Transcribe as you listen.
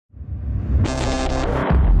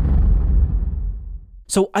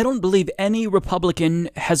So I don't believe any Republican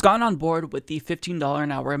has gone on board with the $15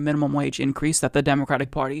 an hour minimum wage increase that the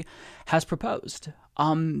Democratic Party has proposed.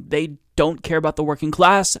 They don't care about the working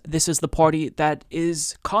class. This is the party that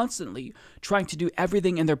is constantly trying to do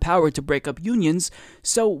everything in their power to break up unions.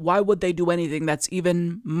 So why would they do anything that's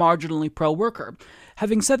even marginally pro-worker?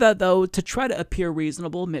 Having said that, though, to try to appear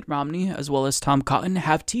reasonable, Mitt Romney, as well as Tom Cotton,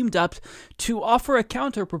 have teamed up to offer a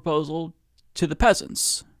counter-proposal to the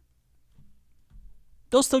peasants.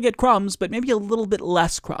 They'll still get crumbs, but maybe a little bit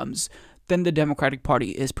less crumbs than the Democratic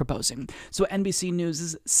Party is proposing. So NBC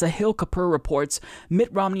News' Sahil Kapoor reports Mitt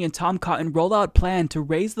Romney and Tom Cotton roll out plan to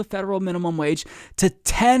raise the federal minimum wage to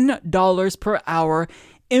 $10 per hour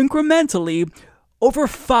incrementally over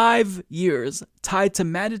 5 years, tied to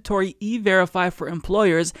mandatory E-Verify for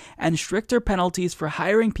employers and stricter penalties for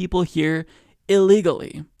hiring people here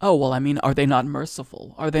illegally. Oh, well, I mean, are they not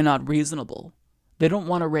merciful? Are they not reasonable? They don't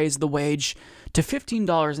want to raise the wage to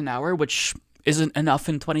 $15 an hour, which isn't enough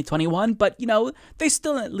in 2021, but, they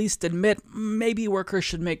still at least admit maybe workers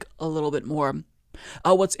should make a little bit more.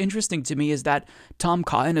 What's interesting to me is that Tom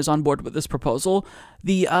Cotton is on board with this proposal.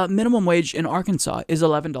 The minimum wage in Arkansas is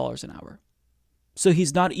 $11 an hour. So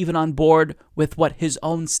he's not even on board with what his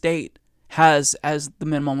own state has as the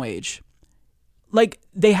minimum wage. Like,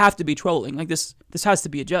 they have to be trolling. Like, this has to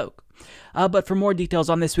be a joke. But for more details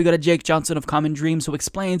on this, we go to Jake Johnson of Common Dreams, who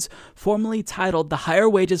explains, formally titled the Higher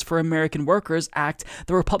Wages for American Workers Act,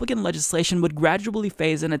 the Republican legislation would gradually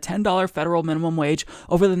phase in a $10 federal minimum wage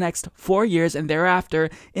over the next 4 years and thereafter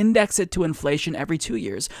index it to inflation every 2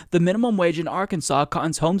 years. The minimum wage in Arkansas,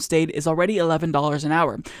 Cotton's home state, is already $11 an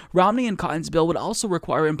hour. Romney and Cotton's bill would also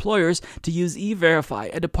require employers to use E-Verify,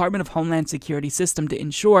 a Department of Homeland Security system to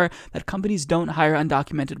ensure that companies don't hire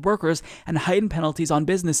undocumented workers, and heighten penalties on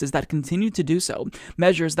businesses that continue to do so,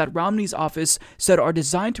 measures that Romney's office said are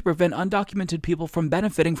designed to prevent undocumented people from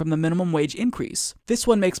benefiting from the minimum wage increase. This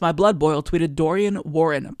one makes my blood boil, tweeted Dorian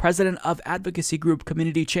Warren, president of advocacy group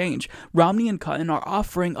Community Change. Romney and Cotton are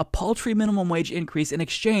offering a paltry minimum wage increase in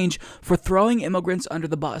exchange for throwing immigrants under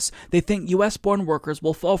the bus. They think US-born workers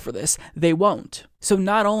will fall for this. They won't. So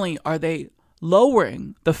not only are they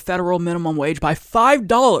lowering the federal minimum wage by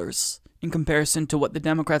 $5 in comparison to what the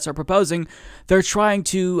Democrats are proposing, they're trying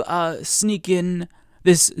to sneak in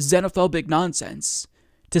this xenophobic nonsense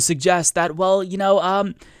to suggest that, well,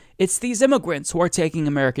 it's these immigrants who are taking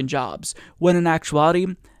American jobs, when in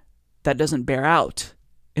actuality, that doesn't bear out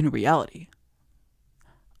in reality.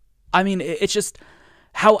 I mean, it's just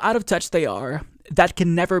how out of touch they are. That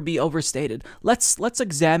can never be overstated. Let's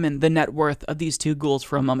examine the net worth of these two ghouls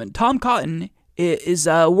for a moment. Tom Cotton is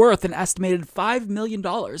worth an estimated $5 million.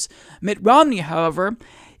 Mitt Romney, however,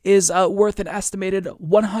 is worth an estimated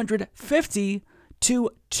 $150 to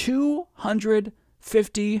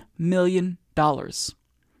 $250 million.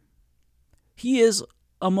 He is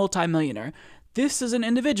a multi-millionaire. This is an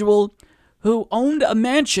individual who owned a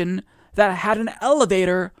mansion that had an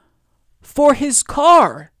elevator for his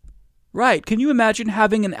car. Right, can you imagine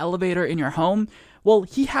having an elevator in your home? Well,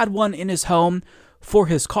 he had one in his home for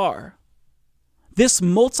his car. This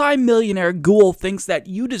multi-millionaire ghoul thinks that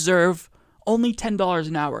you deserve only $10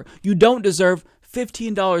 an hour. You don't deserve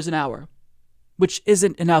 $15 an hour, which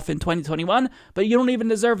isn't enough in 2021, but you don't even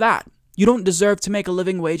deserve that. You don't deserve to make a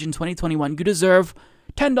living wage in 2021. You deserve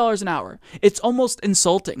 $10 an hour. It's almost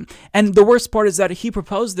insulting. And the worst part is that he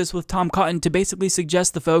proposed this with Tom Cotton to basically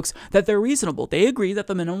suggest to folks that they're reasonable. They agree that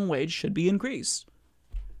the minimum wage should be increased.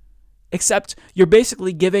 Except you're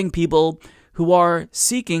basically giving people who are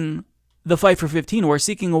seeking the fight for 15, or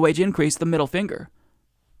seeking a wage increase, the middle finger.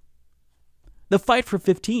 The fight for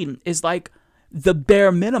 15 is like the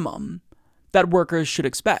bare minimum that workers should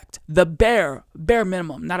expect. The bare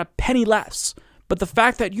minimum, not a penny less. But the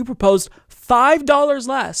fact that you proposed $5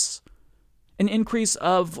 less, an increase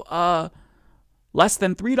of less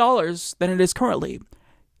than $3 than it is currently,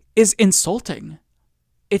 is insulting.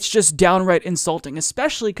 It's just downright insulting,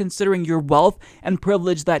 especially considering your wealth and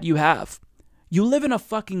privilege that you have. You live in a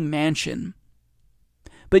fucking mansion,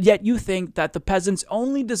 but yet you think that the peasants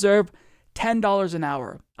only deserve $10 an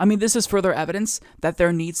hour. I mean, this is further evidence that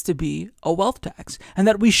there needs to be a wealth tax and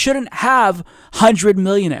that we shouldn't have 100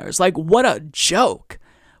 millionaires. Like, what a joke.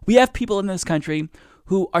 We have people in this country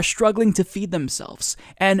who are struggling to feed themselves,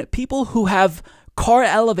 and people who have car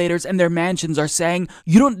elevators in their mansions are saying,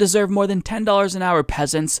 you don't deserve more than $10 an hour,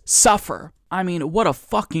 peasants. Suffer. I mean, what a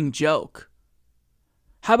fucking joke.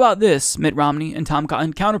 How about this, Mitt Romney and Tom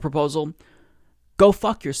Cotton counterproposal? Go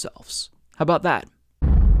fuck yourselves. How about that?